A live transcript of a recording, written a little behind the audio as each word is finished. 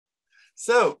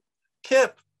So,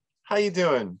 Kipp, how you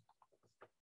doing?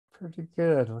 Pretty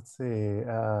good. Let's see.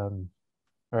 All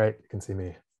right, you can see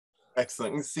me.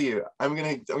 Excellent. Good to see you. I'm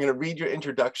gonna read your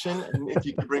introduction, and if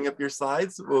you could bring up your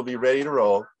slides, we'll be ready to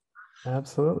roll.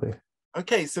 Absolutely.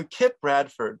 Okay, so Kipp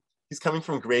Bradford, he's coming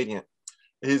from Gradient.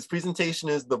 His presentation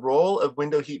is the role of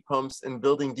window heat pumps in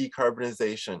building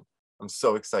decarbonization. I'm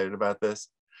so excited about this.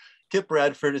 Kipp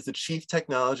Bradford is the Chief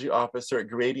Technology Officer at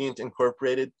Gradient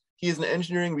Incorporated. He is an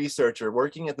engineering researcher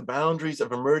working at the boundaries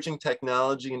of emerging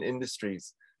technology and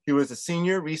industries. He was a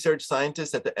senior research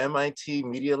scientist at the MIT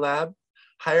Media Lab,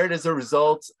 hired as a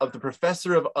result of the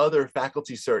professor of other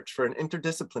faculty search for an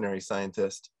interdisciplinary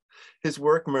scientist. His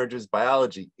work merges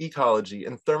biology, ecology,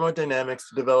 and thermodynamics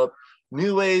to develop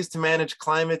new ways to manage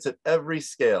climates at every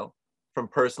scale, from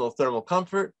personal thermal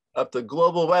comfort up to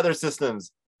global weather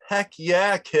systems. Heck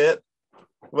yeah, Kipp.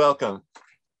 Welcome.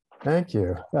 Thank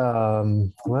you.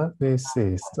 Let me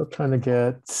see. Still trying to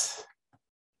get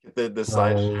The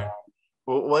slide.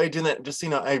 Well, while you're doing that, just so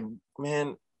you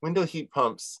know, window heat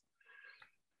pumps.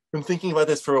 Been thinking about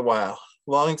this for a while.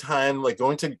 Long time, like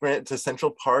going to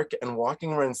Central Park and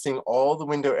walking around seeing all the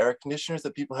window air conditioners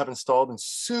that people have installed in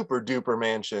super duper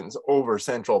mansions over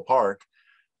Central Park.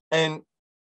 And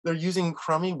they're using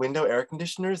crummy window air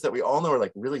conditioners that we all know are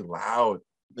like really loud.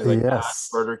 They're like yes.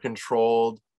 inverter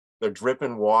controlled. They're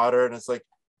dripping water. And it's like,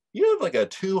 you have like a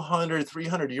 200,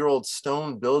 300-year-old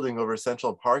stone building over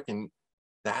Central Park, and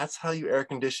that's how you air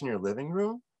condition your living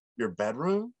room, your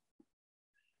bedroom.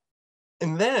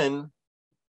 And then,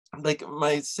 like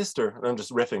my sister, I'm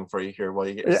just riffing for you here while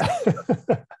you get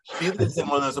your she lives in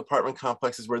one of those apartment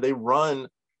complexes where they run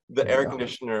the air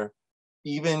conditioner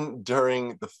even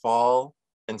during the fall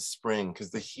and spring,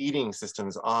 because the heating system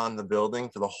is on the building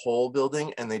for the whole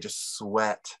building, and they just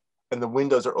sweat. And the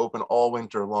windows are open all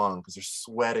winter long because they're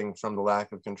sweating from the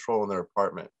lack of control in their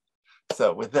apartment.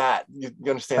 So with that, you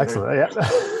understand. Excellent. Yeah.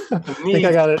 I think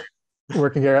I got it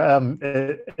working here.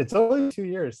 It's only 2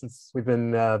 years since we've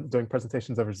been doing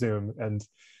presentations over Zoom, and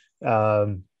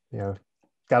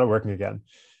got it working again.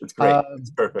 It's great.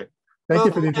 It's perfect. Thank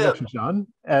you for the introduction, John.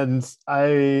 And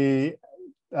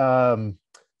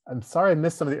I'm sorry I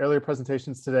missed some of the earlier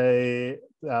presentations today.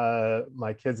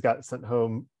 My kids got sent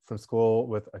home from school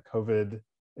with a COVID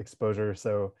exposure,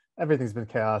 so everything's been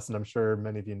chaos, and I'm sure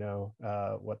many of you know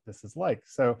what this is like.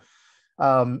 So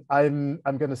I'm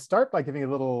going to start by giving a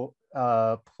little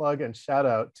plug and shout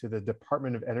out to the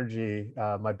Department of Energy.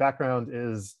 My background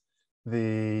is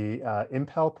the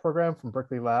Impel program from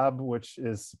Berkeley Lab, which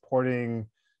is supporting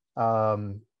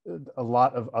a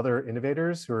lot of other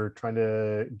innovators who are trying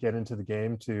to get into the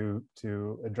game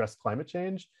to address climate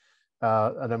change.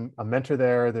 And I'm a mentor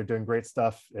there. They're doing great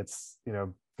stuff. It's,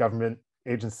 government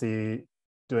agency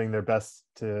doing their best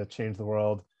to change the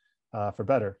world for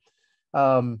better.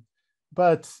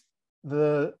 But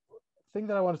the thing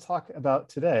that I want to talk about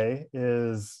today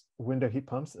is window heat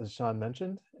pumps, as Sean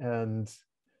mentioned, and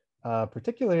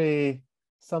particularly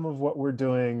some of what we're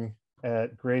doing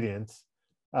at Gradient.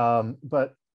 So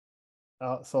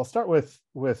I'll start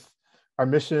with our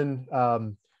mission.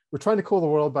 We're trying to cool the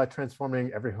world by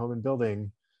transforming every home and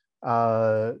building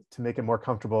to make it more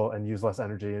comfortable and use less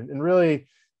energy. And really,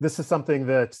 this is something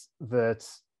that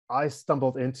I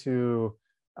stumbled into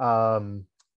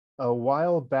a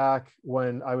while back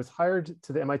when I was hired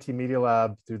to the MIT Media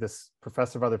Lab through this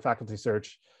professor of other faculty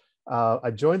search. I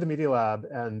joined the Media Lab,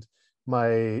 and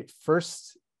my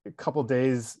first couple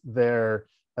days there,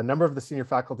 a number of the senior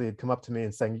faculty had come up to me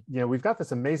and saying, we've got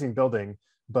this amazing building,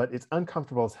 but it's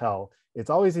uncomfortable as hell. It's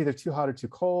always either too hot or too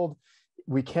cold.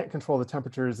 We can't control the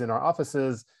temperatures in our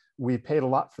offices. We paid a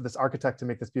lot for this architect to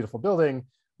make this beautiful building,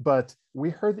 but we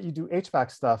heard that you do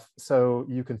HVAC stuff, so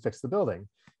you can fix the building.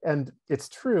 And it's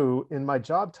true. In my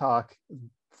job talk,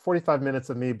 45 minutes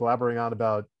of me blabbering on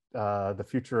about the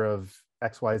future of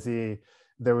XYZ,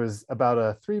 there was about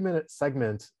a 3-minute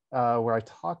segment where I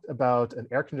talked about an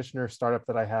air conditioner startup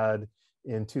that I had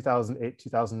in 2008,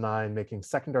 2009, making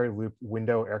secondary loop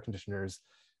window air conditioners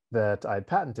that I had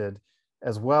patented,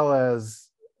 as well as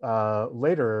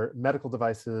later medical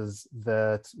devices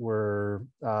that were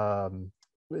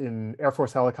in Air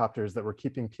Force helicopters that were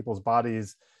keeping people's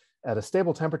bodies at a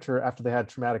stable temperature after they had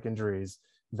traumatic injuries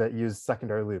that used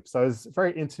secondary loops. So I was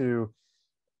very into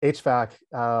HVAC.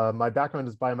 My background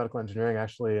is biomedical engineering,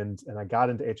 actually, and I got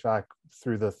into HVAC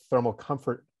through the thermal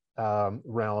comfort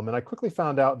realm. And I quickly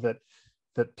found out that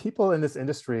people in this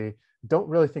industry don't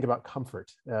really think about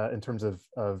comfort in terms of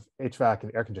HVAC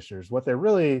and air conditioners. What they're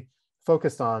really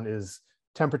focused on is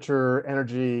temperature,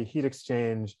 energy, heat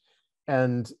exchange,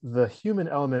 and the human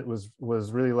element was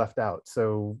really left out.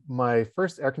 So my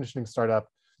first air conditioning startup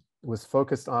was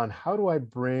focused on how do I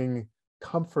bring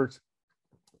comfort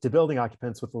to building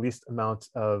occupants with the least amount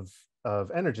of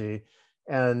energy.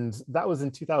 And that was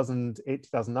in 2008,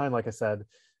 2009, like I said,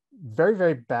 very,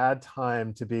 very bad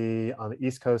time to be on the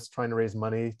East Coast trying to raise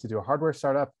money to do a hardware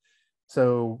startup.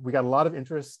 So we got a lot of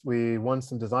interest. We won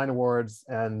some design awards,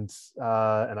 and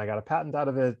I got a patent out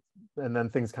of it. And then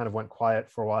things kind of went quiet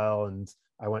for a while, and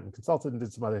I went and consulted and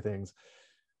did some other things.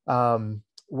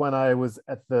 When I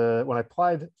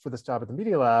applied for this job at the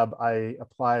Media Lab, I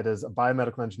applied as a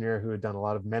biomedical engineer who had done a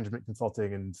lot of management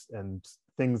consulting and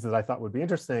things that I thought would be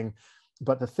interesting.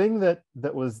 But the thing that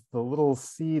was the little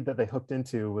seed that they hooked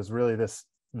into was really this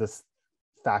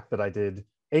fact that I did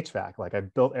HVAC. Like, I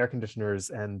built air conditioners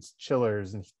and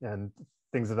chillers and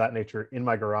things of that nature in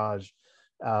my garage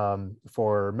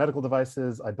for medical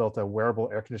devices. I built a wearable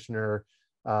air conditioner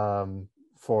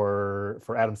for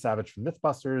Adam Savage from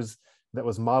Mythbusters that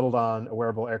was modeled on a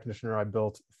wearable air conditioner I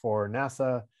built for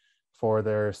NASA for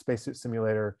their spacesuit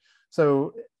simulator.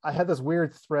 So I had this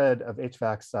weird thread of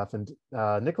HVAC stuff, and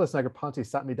Nicholas Negroponte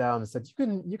sat me down and said,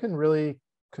 you can really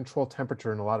control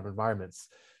temperature in a lot of environments.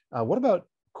 What about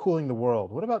cooling the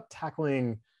world? What about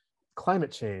tackling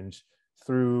climate change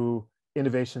through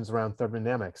innovations around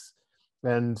thermodynamics?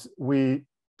 And we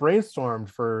brainstormed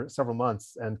for several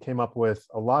months and came up with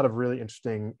a lot of really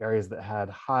interesting areas that had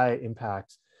high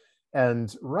impact.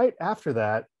 And right after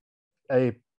that,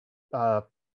 a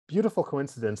beautiful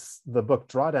coincidence, the book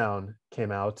Drawdown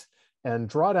came out, and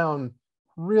Drawdown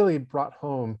really brought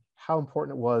home how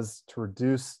important it was to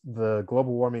reduce the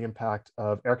global warming impact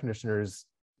of air conditioners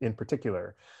in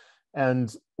particular.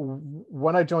 And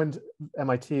when I joined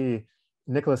MIT,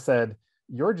 Nicholas said,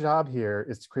 your job here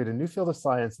is to create a new field of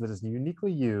science that is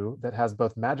uniquely you, that has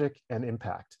both magic and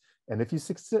impact. And if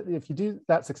you do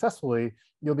that successfully,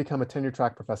 you'll become a tenure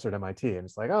track professor at MIT. And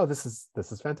it's like, oh, this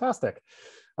is fantastic.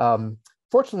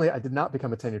 Fortunately, I did not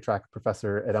become a tenure track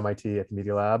professor at MIT at the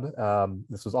Media Lab.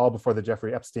 This was all before the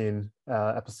Jeffrey Epstein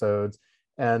episodes.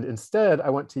 And instead, I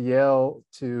went to Yale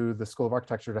to the School of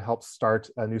Architecture to help start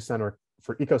a new center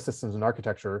for ecosystems and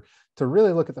architecture to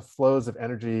really look at the flows of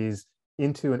energies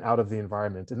into and out of the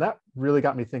environment. And that really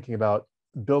got me thinking about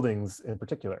buildings in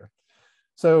particular.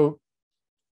 So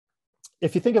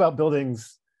if you think about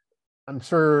buildings, I'm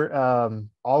sure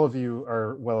all of you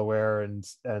are well aware and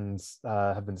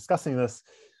have been discussing this.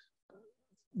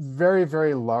 Very,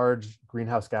 very large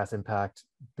greenhouse gas impact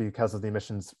because of the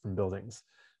emissions from buildings.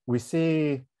 We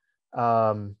see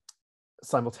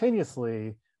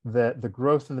simultaneously that the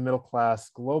growth in the middle class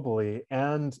globally,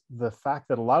 and the fact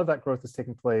that a lot of that growth is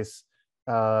taking place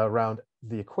around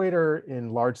the equator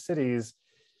in large cities,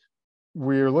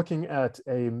 we're looking at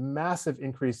a massive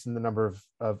increase in the number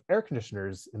of air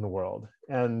conditioners in the world.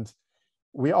 And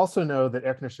we also know that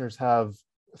air conditioners have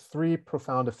three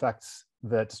profound effects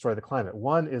that destroy the climate.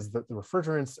 One is that the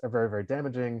refrigerants are very, very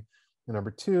damaging. And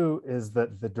number two is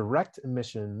that the direct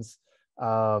emissions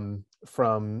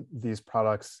from these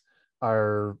products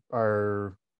are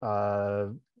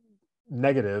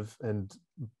negative. And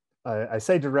I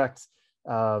say direct,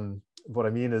 what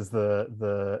I mean is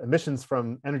the emissions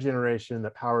from energy generation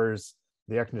that powers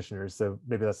the air conditioners. So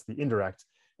maybe that's the indirect.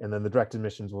 And then the direct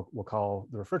emissions we'll call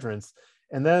the refrigerants.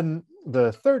 And then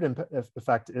the third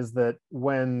effect is that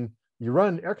when you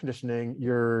run air conditioning,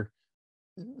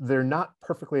 they're not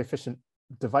perfectly efficient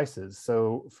devices.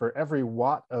 So for every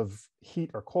watt of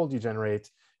heat or cold you generate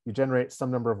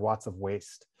some number of watts of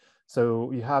waste.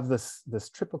 So you have this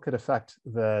triplicate effect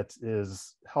that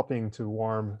is helping to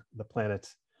warm the planet.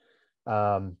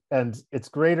 And it's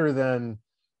greater than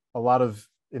a lot of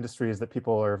industries that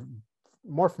people are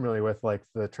more familiar with, like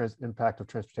the impact of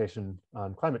transportation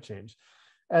on climate change.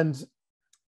 And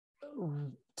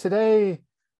today,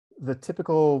 the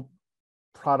typical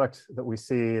product that we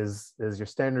see is your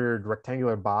standard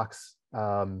rectangular box.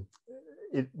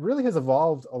 It really has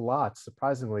evolved a lot,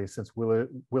 surprisingly, since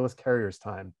Willis Carrier's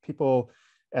time. People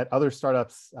at other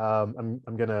startups, I'm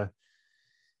going to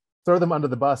throw them under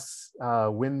the bus,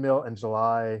 Windmill and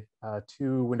July,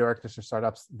 two window air conditioner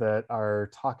startups that are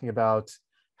talking about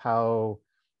how,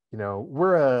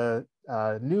 we're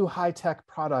a new high-tech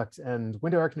product and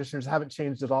window air conditioners haven't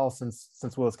changed at all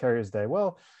since Willis Carrier's day.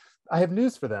 Well, I have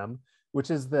news for them, which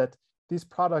is that these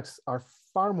products are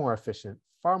far more efficient,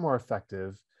 far more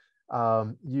effective,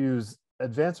 use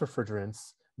advanced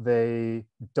refrigerants. They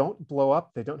don't blow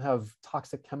up. They don't have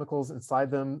toxic chemicals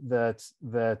inside them that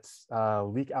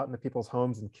leak out into people's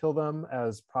homes and kill them,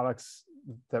 as products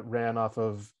that ran off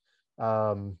of,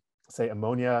 say,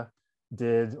 ammonia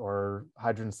did, or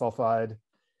hydrogen sulfide.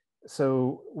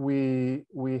 So we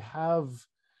have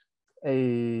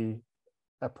a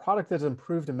a product that has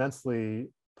improved immensely,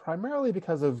 primarily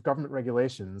because of government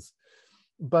regulations,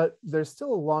 but there's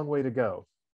still a long way to go.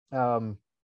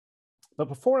 But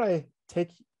before I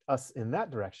take us in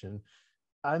that direction,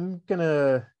 I'm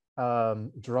gonna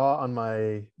draw on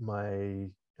my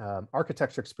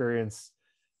architecture experience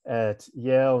at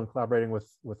Yale and collaborating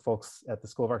with folks at the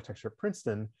School of Architecture at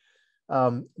Princeton.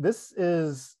 This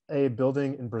is a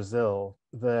building in Brazil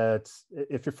that,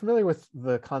 if you're familiar with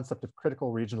the concept of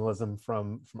critical regionalism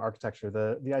from architecture,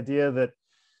 the idea that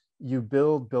you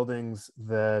build buildings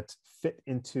that fit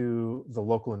into the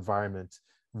local environment,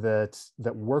 that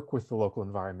work with the local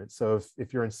environment. So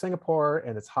if you're in Singapore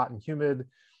and it's hot and humid,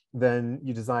 then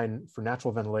you design for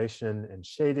natural ventilation and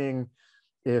shading.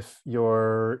 If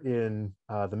you're in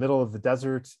the middle of the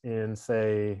desert in,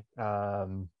 say,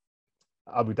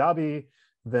 Abu Dhabi,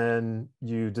 then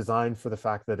you design for the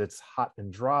fact that it's hot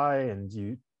and dry, and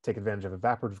you take advantage of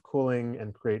evaporative cooling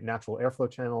and create natural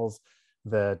airflow channels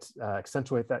that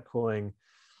accentuate that cooling.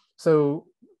 So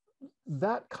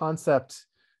that concept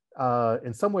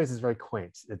in some ways is very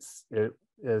quaint. It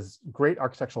is great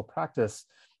architectural practice,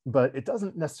 but it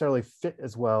doesn't necessarily fit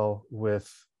as well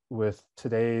with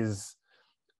today's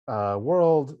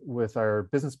world, with our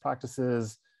business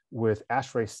practices, with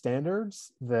ASHRAE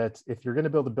standards, that if you're going to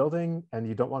build a building and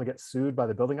you don't want to get sued by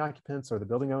the building occupants or the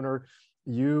building owner,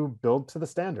 you build to the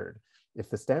standard. If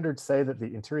the standards say that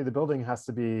the interior of the building has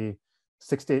to be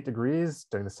 68 degrees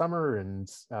during the summer and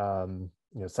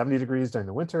 70 degrees during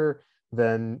the winter,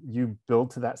 then you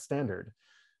build to that standard.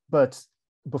 But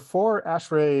before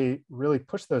ASHRAE really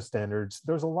pushed those standards,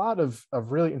 there's a lot of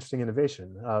really interesting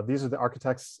innovation. These are the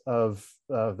architects of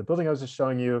the building I was just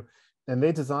showing you, and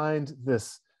they designed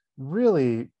this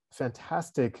really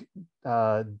fantastic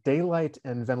daylight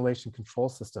and ventilation control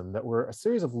system that were a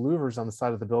series of louvers on the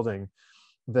side of the building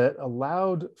that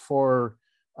allowed for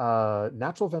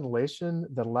natural ventilation,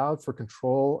 that allowed for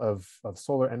control of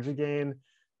solar energy gain,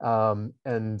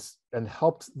 and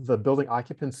helped the building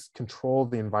occupants control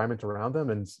the environment around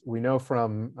them. And we know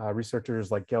from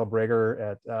researchers like Gail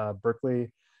Brager at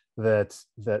Berkeley that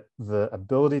the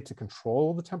ability to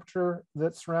control the temperature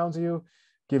that surrounds you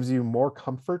gives you more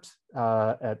comfort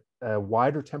at a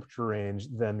wider temperature range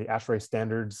than the ASHRAE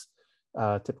standards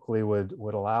typically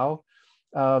would allow.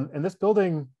 And this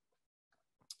building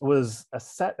was a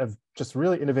set of just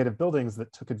really innovative buildings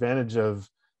that took advantage of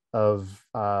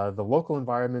the local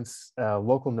environments,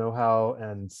 local know-how,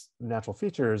 and natural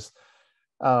features.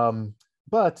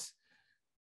 But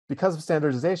because of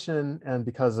standardization and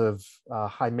because of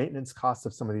high maintenance costs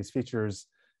of some of these features,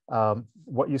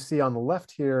 what you see on the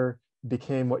left here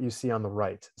became what you see on the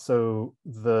right. So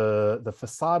the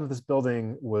facade of this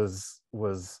building was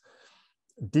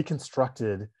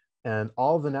deconstructed, and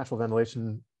all of the natural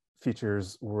ventilation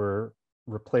features were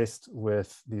replaced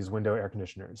with these window air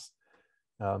conditioners.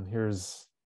 Here's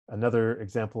another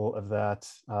example of that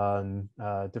on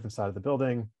a different side of the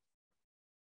building.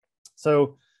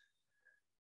 So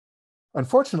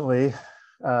unfortunately,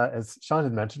 as Sean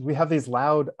had mentioned, we have these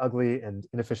loud, ugly, and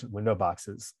inefficient window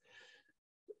boxes.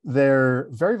 They're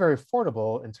very, very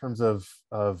affordable in terms of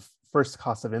first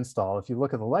cost of install. If you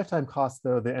look at the lifetime cost,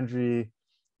 though, the energy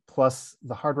plus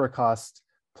the hardware cost,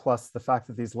 plus the fact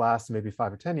that these last maybe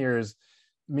 5 or 10 years,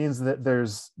 means that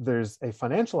there's a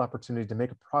financial opportunity to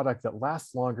make a product that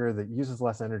lasts longer, that uses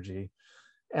less energy.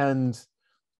 And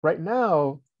right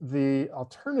now, the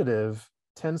alternative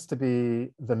tends to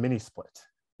be the mini split.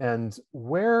 And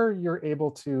where you're able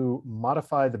to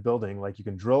modify the building, like you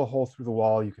can drill a hole through the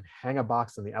wall, you can hang a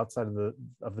box on the outside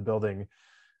of the building,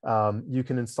 you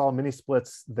can install mini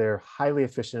splits. They're highly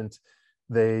efficient.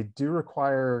 They do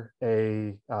require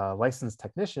a licensed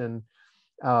technician,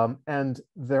 and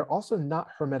they're also not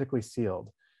hermetically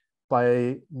sealed.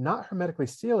 By not hermetically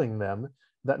sealing them,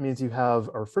 that means you have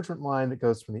a refrigerant line that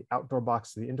goes from the outdoor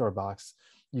box to the indoor box.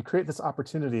 You create this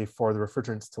opportunity for the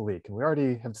refrigerants to leak. And we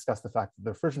already have discussed the fact that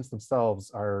the refrigerants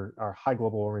themselves are high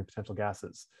global warming potential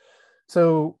gases.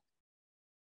 So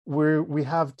we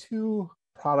have two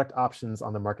product options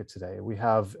on the market today. We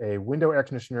have a window air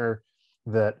conditioner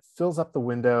that fills up the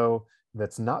window,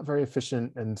 that's not very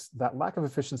efficient, and that lack of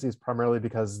efficiency is primarily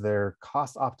because they're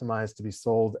cost optimized to be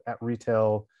sold at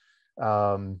retail,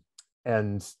 and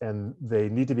they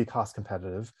need to be cost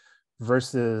competitive,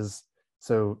 versus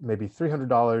so maybe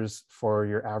 $300 for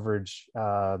your average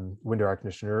window air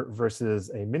conditioner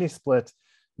versus a mini split,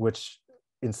 which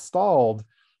installed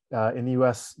in the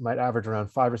US might average around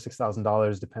 $5,000 or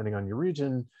 $6,000 depending on your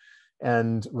region,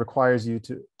 and requires you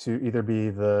to either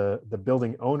be the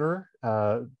building owner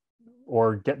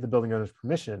or get the building owner's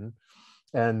permission,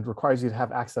 and requires you to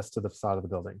have access to the facade of the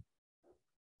building.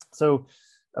 So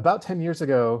about 10 years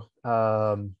ago,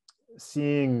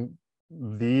 seeing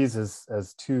these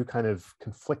as two kind of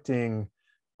conflicting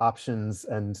options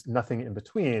and nothing in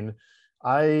between,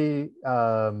 I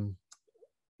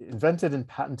invented and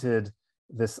patented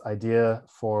this idea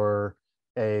for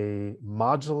a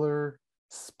modular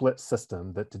split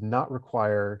system that did not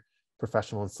require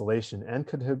professional installation and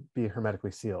could be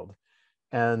hermetically sealed.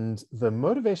 And the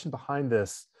motivation behind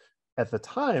this at the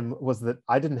time was that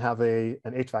I didn't have an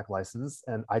HVAC license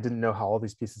and I didn't know how all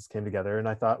these pieces came together. And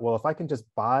I thought, well, if I can just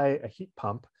buy a heat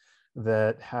pump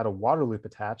that had a water loop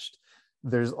attached,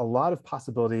 there's a lot of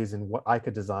possibilities in what I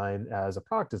could design as a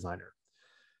product designer.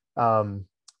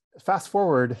 Fast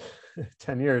forward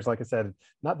 10 years, like I said,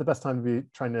 not the best time to be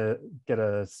trying to get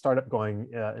a startup going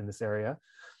in this area.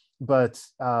 But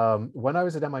when I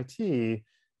was at MIT,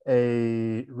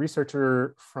 a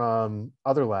researcher from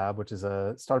Other Lab, which is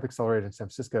a startup accelerator in San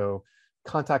Francisco,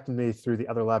 contacted me through the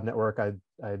Other Lab network. I'd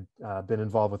been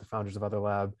involved with the founders of Other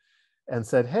Lab and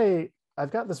said, hey,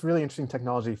 I've got this really interesting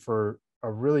technology for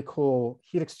a really cool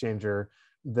heat exchanger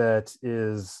that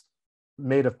is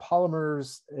made of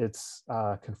polymers. It's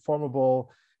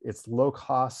conformable, it's low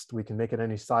cost, we can make it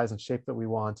any size and shape that we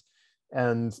want.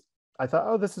 And I thought,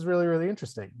 oh, this is really, really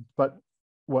interesting. But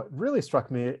what really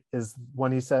struck me is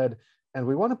when he said, and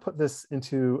we want to put this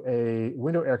into a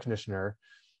window air conditioner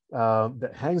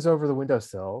that hangs over the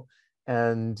windowsill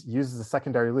and uses a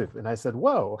secondary loop. And I said,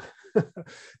 whoa,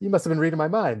 you must have been reading my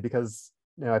mind, because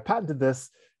I patented this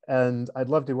and I'd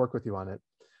love to work with you on it.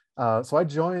 So I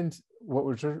joined what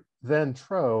was then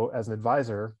Tro as an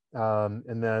advisor,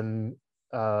 and then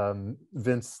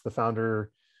Vince,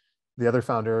 the other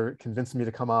founder, convinced me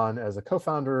to come on as a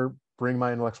co-founder, bring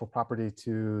my intellectual property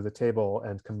to the table,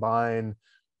 and combine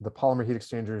the polymer heat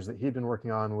exchangers that he'd been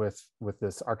working on with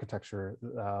this architecture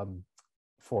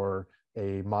for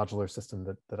a modular system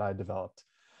that I developed.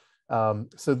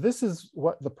 So this is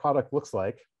what the product looks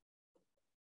like.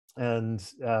 And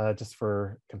just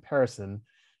for comparison,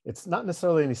 it's not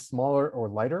necessarily any smaller or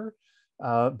lighter,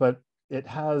 but it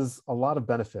has a lot of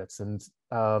benefits. And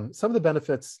some of the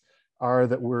benefits are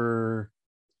that we're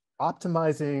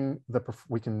optimizing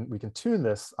we can tune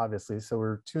this, obviously. So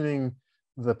we're tuning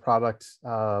the product,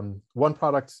 one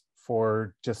product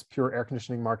for just pure air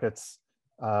conditioning markets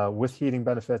with heating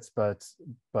benefits, but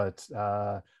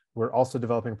we're also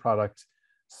developing a product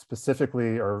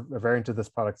specifically, or a variant of this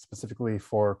product specifically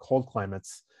for cold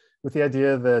climates, with the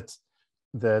idea that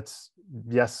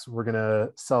yes, we're going to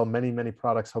sell many, many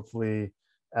products, hopefully,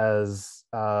 as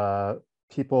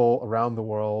people around the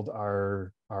world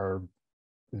are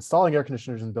installing air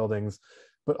conditioners in buildings,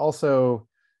 but also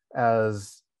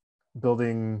as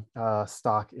building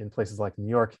stock in places like New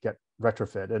York get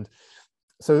retrofit. And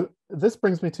so this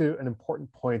brings me to an important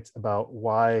point about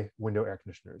why window air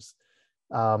conditioners.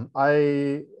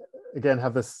 I, again,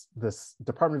 have this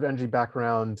Department of Energy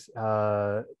background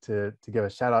to give a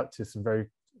shout out to some very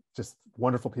just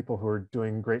wonderful people who are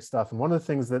doing great stuff. And one of the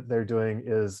things that they're doing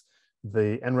is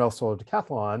the NREL Solar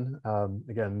Decathlon.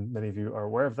 Again, many of you are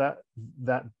aware of that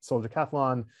Solar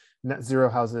Decathlon, net zero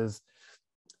houses.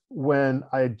 When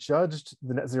I judged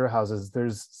the net zero houses,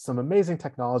 there's some amazing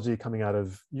technology coming out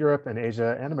of Europe and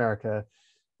Asia and America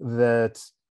that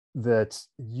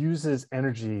uses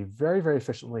energy very, very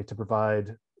efficiently to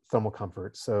provide thermal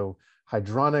comfort. So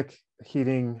hydronic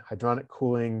heating, hydronic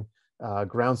cooling,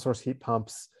 ground source heat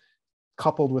pumps,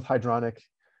 coupled with hydronic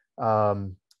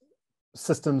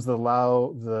systems that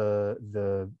allow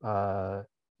the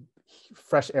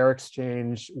fresh air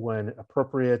exchange when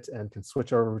appropriate, and can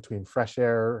switch over between fresh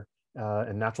air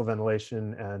and natural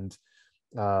ventilation and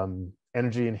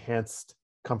energy enhanced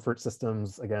comfort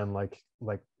systems, again, like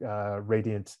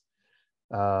radiant,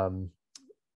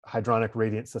 hydronic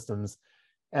radiant systems.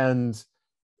 And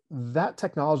that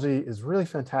technology is really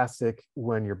fantastic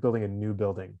when you're building a new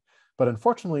building. But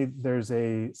unfortunately, there's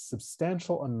a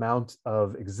substantial amount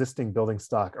of existing building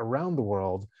stock around the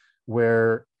world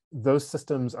where those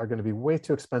systems are going to be way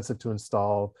too expensive to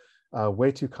install,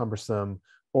 way too cumbersome,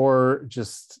 or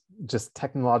just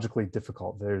technologically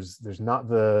difficult. There's not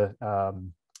the,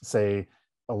 say,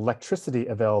 electricity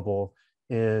available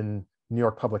in New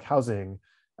York public housing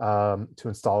to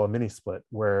install a mini split,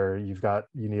 where you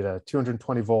need a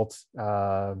 220 volt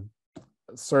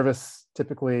service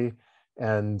typically,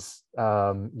 and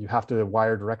you have to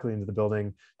wire directly into the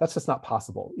building. That's just not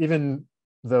possible. Even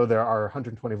though there are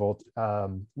 120 volt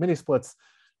mini splits,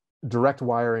 direct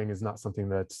wiring is not something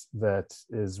that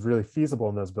is really feasible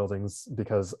in those buildings,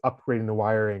 because upgrading the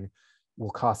wiring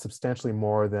will cost substantially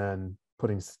more than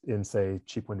putting in, say,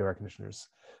 cheap window air conditioners.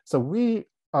 So we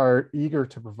are eager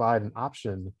to provide an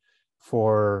option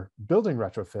for building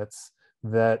retrofits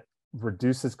that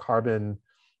reduces carbon,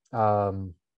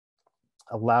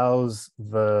 allows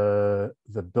the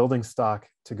building stock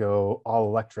to go all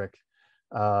electric,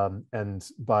 and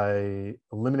by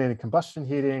eliminating combustion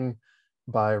heating,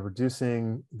 by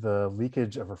reducing the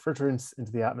leakage of refrigerants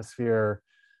into the atmosphere,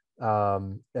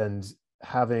 and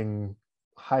having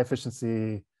high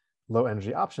efficiency, low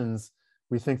energy options,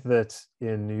 we think that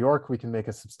in New York, we can make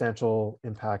a substantial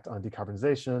impact on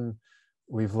decarbonization.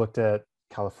 We've looked at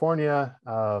California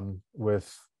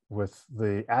with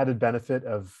the added benefit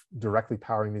of directly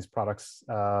powering these products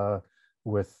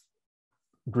with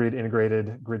grid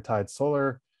integrated, grid tied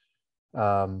solar.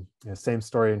 Same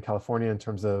story in California in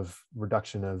terms of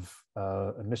reduction of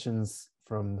emissions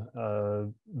from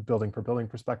building per building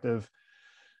perspective.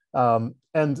 And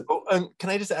can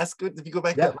I just ask, if you go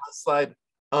back that last slide,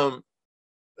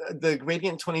 the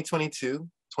gradient 2022,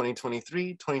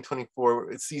 2023,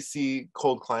 2024, CC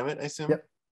cold climate, I assume? Yep.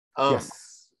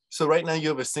 Yes. So right now you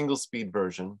have a single speed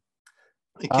version.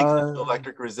 It kicks into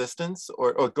electric resistance,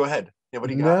 or go ahead. Yeah, what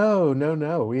do you got?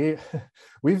 No.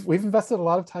 We've invested a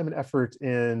lot of time and effort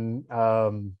in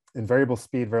variable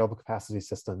speed, variable capacity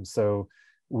systems. So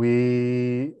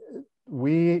we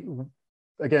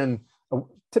again, a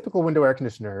typical window air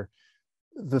conditioner,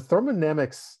 the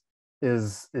thermodynamics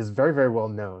is very, very well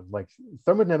known. Like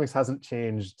thermodynamics hasn't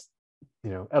changed,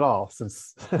 at all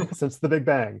since since the Big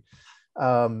Bang,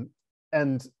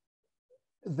 and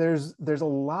there's a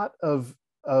lot of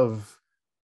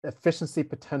efficiency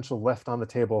potential left on the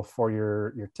table for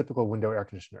your typical window air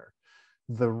conditioner.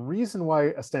 The reason why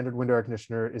a standard window air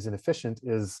conditioner is inefficient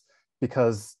is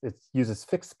because it uses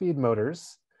fixed speed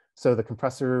motors. So the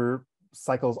compressor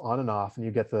cycles on and off, and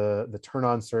you get the turn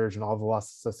on surge and all the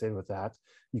loss associated with that.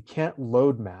 You can't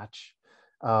load match.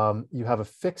 You have a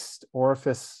fixed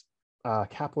orifice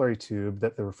capillary tube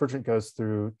that the refrigerant goes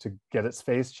through to get its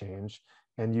phase change,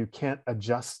 and you can't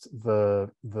adjust the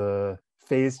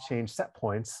phase change set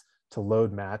points to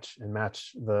load match and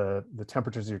match the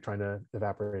temperatures you're trying to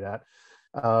evaporate at.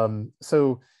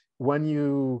 So when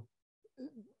you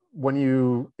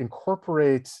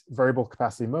incorporate variable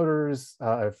capacity motors,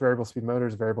 variable speed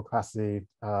motors, variable capacity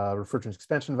refrigerant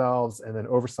expansion valves, and then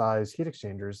oversized heat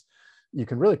exchangers, you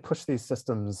can really push these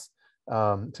systems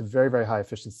to very, very high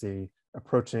efficiency,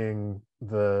 approaching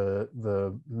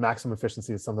the maximum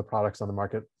efficiency of some of the products on the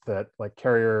market that like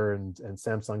Carrier and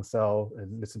Samsung sell,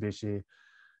 and Mitsubishi.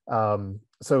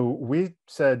 So we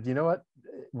said, you know what,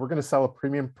 we're going to sell a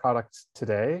premium product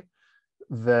today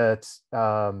that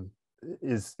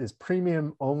is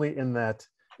premium only in that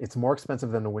it's more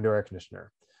expensive than a window air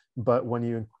conditioner. But when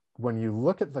you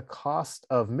look at the cost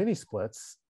of mini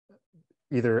splits,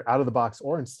 either out of the box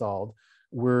or installed,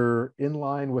 we're in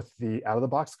line with the out of the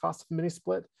box cost of a mini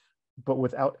split, but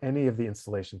without any of the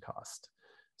installation cost.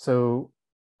 So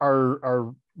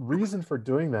our reason for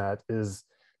doing that is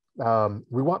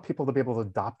we want people to be able to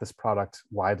adopt this product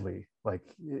widely. Like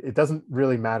it doesn't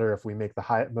really matter if we make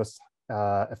the most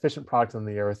efficient product on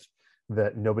the earth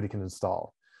that nobody can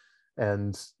install.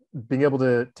 And being able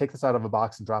to take this out of a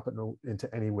box and drop it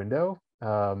into any window.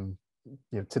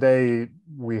 Today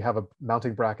we have a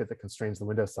mounting bracket that constrains the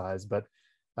window size, but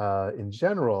in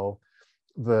general,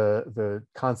 the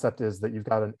concept is that you've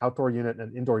got an outdoor unit and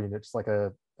an indoor unit, just like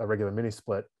a regular mini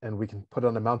split, and we can put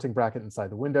on a mounting bracket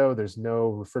inside the window. There's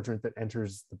no refrigerant that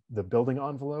enters the building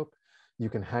envelope. You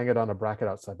can hang it on a bracket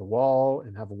outside the wall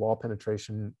and have a wall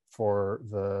penetration for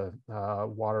the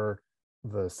water,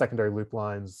 the secondary loop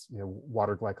lines,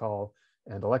 water, glycol,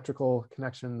 and electrical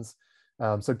connections.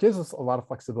 So it gives us a lot of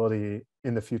flexibility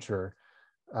in the future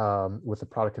with the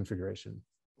product configuration.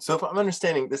 So if I'm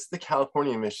understanding, this is the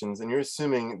California emissions, and you're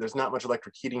assuming there's not much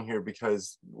electric heating here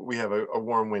because we have a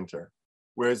warm winter.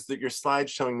 Whereas your slide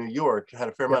showing New York had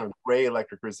a fair amount of gray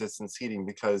electric resistance heating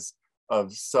because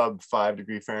of sub 5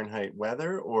 degree Fahrenheit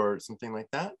weather or something like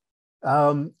that?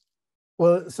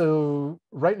 Well, so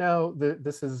right now,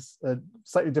 this is a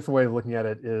slightly different way of looking at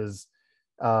it is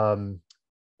the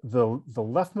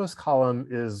leftmost column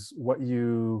is what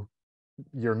your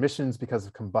emissions because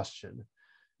of combustion.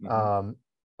 Mm-hmm.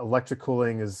 Electric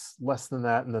cooling is less than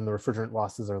that, and then the refrigerant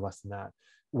losses are less than that.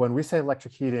 When we say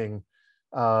electric heating,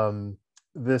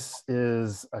 this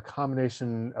is a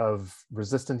combination of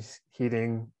resistant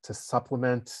heating to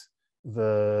supplement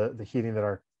the heating that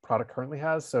our product currently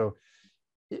has. So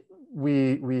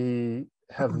we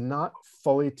have not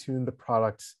fully tuned the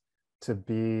product to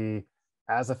be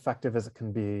as effective as it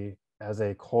can be as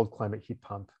a cold climate heat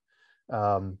pump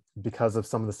because of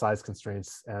some of the size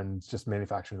constraints and just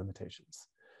manufacturing limitations.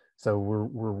 So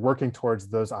we're working towards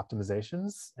those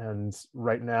optimizations. And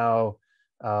right now,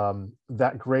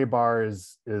 That gray bar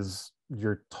is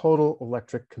your total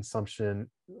electric consumption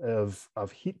of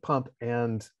heat pump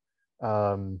and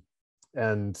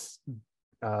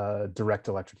direct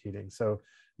electric heating. So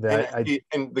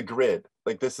and the grid,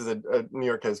 like this is New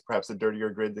York has perhaps a dirtier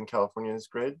grid than California's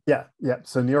grid. Yeah.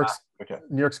 So New York's okay.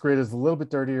 New York's grid is a little bit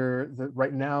dirtier.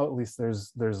 Right now, at least,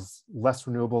 there's less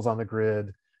renewables on the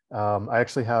grid. I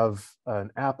actually have an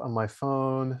app on my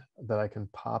phone that I can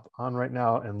pop on right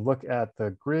now and look at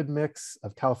the grid mix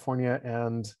of California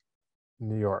and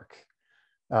New York.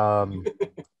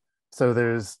 So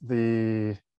there's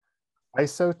the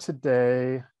ISO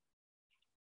today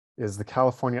is the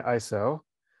California ISO.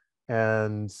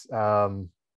 And I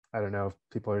don't know if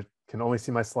people can only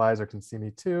see my slides or can see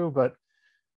me too, but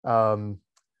so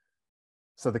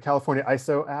the California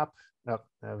ISO app, I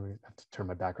have to turn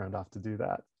my background off to do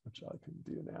that, which I can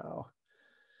do now.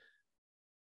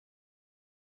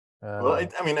 Well, I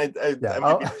mean, I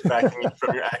might be distracting you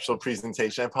from your actual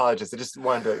presentation. I apologize. I just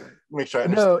wanted to make sure I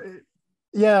understand. No,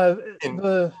 yeah,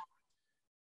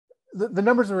 the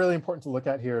numbers are really important to look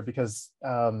at here because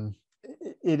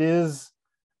it is,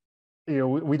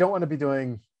 we don't want to be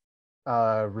doing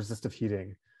resistive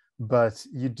heating, but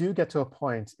you do get to a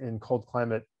point in cold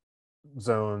climate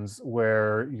zones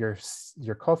where your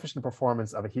coefficient of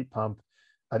performance of a heat pump,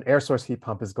 an air source heat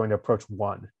pump, is going to approach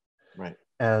 1. Right.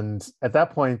 And at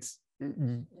that point,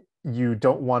 you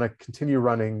don't want to continue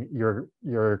running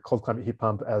your cold climate heat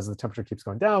pump as the temperature keeps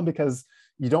going down, because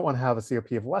you don't want to have a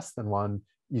COP of less than 1.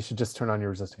 You should just turn on your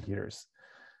resistive heaters.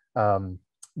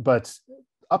 But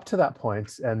up to that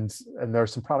point, and there are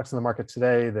some products in the market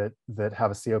today that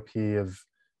have a COP of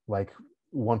like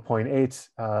 1.8,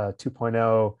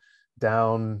 2.0,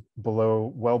 down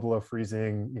below, well below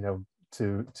freezing,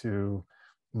 to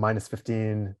minus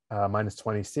 15, minus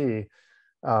 20 C.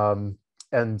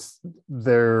 And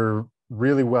they're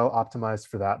really well optimized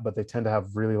for that, but they tend to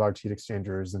have really large heat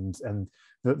exchangers. And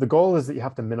the goal is that you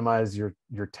have to minimize your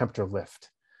temperature lift,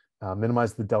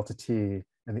 minimize the delta T.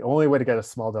 And the only way to get a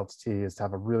small delta T is to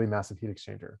have a really massive heat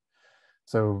exchanger.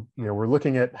 So, we're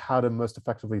looking at how to most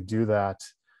effectively do that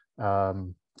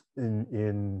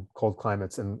in cold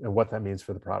climates and what that means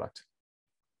for the product.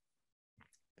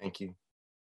 Thank you.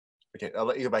 Okay, I'll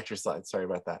let you go back to your slides. Sorry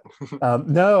about that.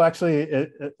 No, actually,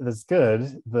 it's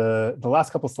good. The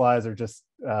last couple slides are just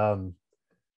to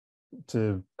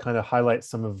kind of highlight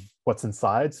some of what's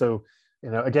inside. So,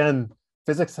 again,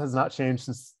 physics has not changed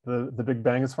since the Big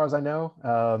Bang, as far as I know,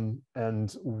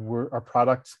 and our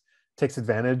product takes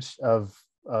advantage of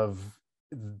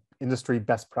industry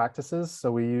best practices.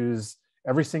 So we use,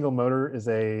 every single motor is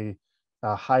a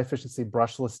high efficiency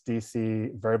brushless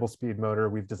DC variable speed motor.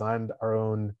 We've designed our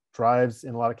own drives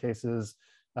in a lot of cases,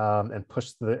 and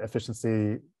pushed the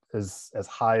efficiency as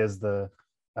high as the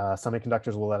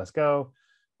semiconductors will let us go.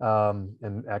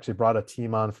 And actually brought a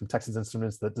team on from Texas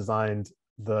Instruments that designed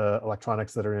the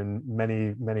electronics that are in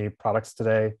many, many products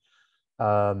today.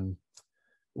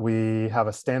 We have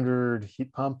a standard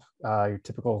heat pump, your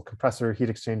typical compressor, heat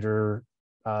exchanger,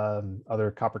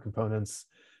 other copper components.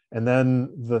 And then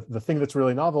the thing that's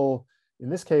really novel in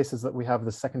this case is that we have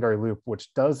the secondary loop,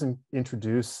 which does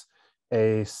introduce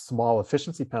a small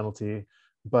efficiency penalty,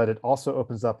 but it also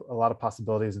opens up a lot of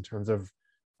possibilities in terms of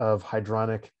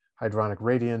hydronic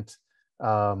radiant,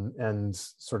 and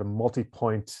sort of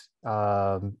multi-point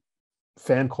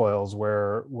fan coils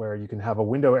where you can have a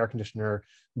window air conditioner,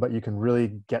 but you can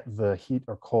really get the heat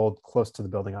or cold close to the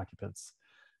building occupants.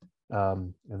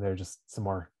 And there are just some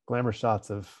more glamour shots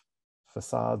of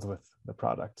facades with the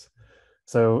product.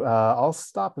 So I'll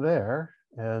stop there,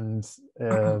 and I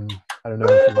don't know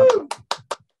if you want...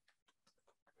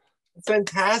 It's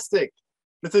fantastic.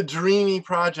 It's a dreamy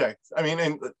project. I mean,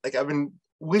 and like I've been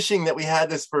wishing that we had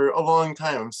this for a long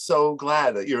time. I'm so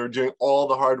glad that you're doing all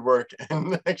the hard work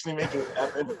and actually making it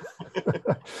happen.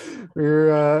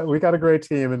 We got a great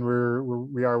team, and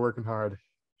we are working hard.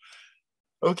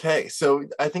 Okay, so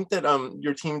I think that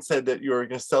your team said that you were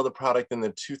going to sell the product in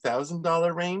the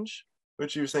 $2,000 range,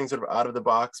 which you were saying sort of out of the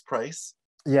box price.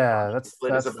 Yeah, that's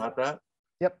about that.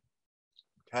 Yep.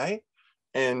 Okay,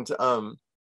 and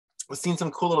I've seen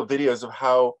some cool little videos of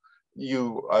how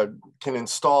you can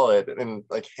install it and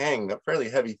like hang a fairly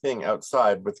heavy thing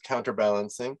outside with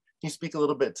counterbalancing. Can you speak a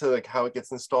little bit to like how it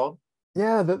gets installed?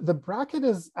 Yeah, the bracket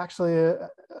is actually a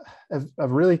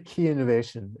really key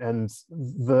innovation. And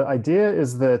the idea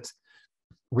is that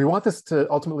we want this to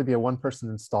ultimately be a one-person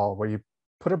install, where you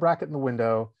put a bracket in the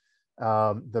window,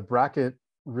 the bracket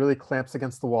really clamps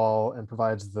against the wall and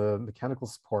provides the mechanical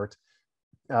support.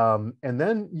 And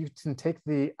then you can take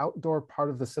the outdoor part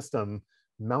of the system,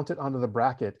 mount it onto the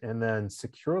bracket, and then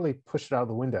securely push it out of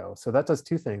the window. So that does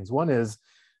two things. One is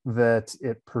that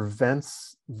it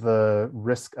prevents the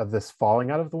risk of this falling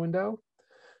out of the window.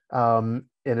 And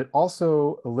it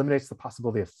also eliminates the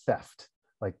possibility of theft.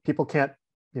 Like people can't,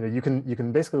 you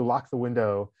can basically lock the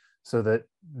window so that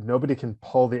nobody can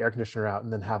pull the air conditioner out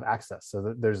and then have access. So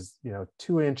that there's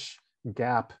 2-inch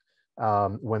gap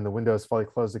when the window is fully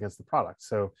closed against the product.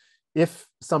 So if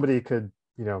somebody could,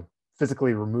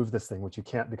 physically remove this thing, which you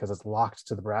can't because it's locked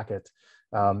to the bracket,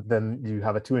 then you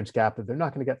have a 2-inch gap that they're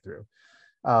not going to get through.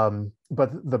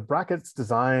 But the bracket's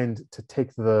designed to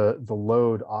take the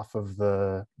load off of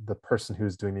the person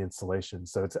who's doing the installation.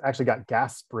 So it's actually got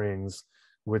gas springs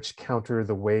which counter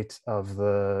the weight of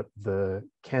the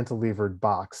cantilevered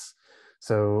box.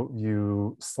 So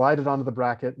you slide it onto the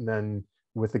bracket, and then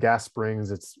with the gas springs,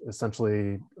 it's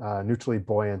essentially neutrally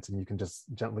buoyant, and you can just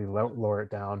gently lower it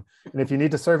down. And if you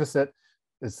need to service it,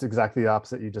 it's exactly the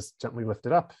opposite. You just gently lift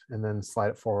it up and then slide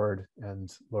it forward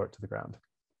and lower it to the ground.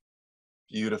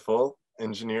 Beautiful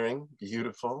engineering,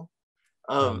 beautiful.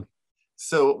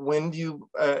 So when do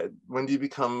you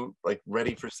become like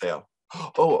ready for sale?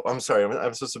 Oh, I'm sorry.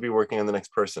 I'm supposed to be working on the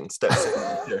next person.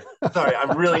 Sorry,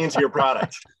 I'm really into your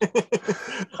product.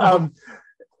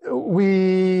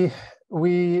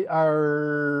 We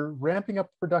are ramping up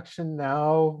production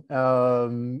now,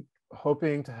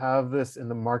 hoping to have this in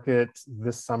the market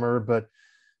this summer, but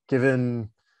given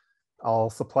all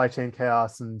supply chain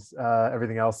chaos and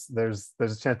everything else, there's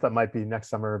a chance that might be next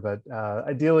summer. But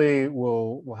ideally,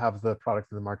 we'll have the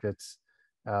product in the market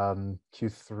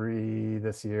Q3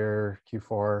 this year,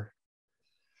 Q4.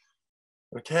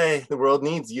 Okay, the world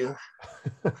needs you.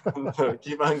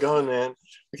 Keep on going, man.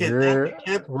 Okay, We're thank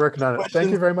you, Kipp. working on it.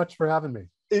 Thank you very much for having me.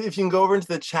 If you can go over into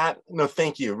the chat. No,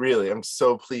 thank you. Really, I'm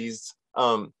so pleased.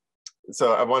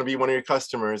 So I want to be one of your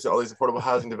customers. All these affordable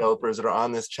housing developers that are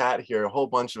on this chat here, a whole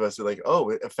bunch of us are like,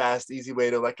 oh, a fast, easy way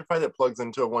to electrify that plugs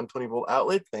into a 120 volt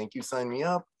outlet. Thank you. Sign me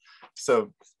up.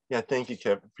 So yeah, thank you,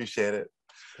 Kipp. Appreciate it.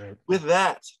 Great. With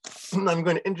that, I'm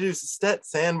going to introduce Stet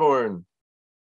Sanborn.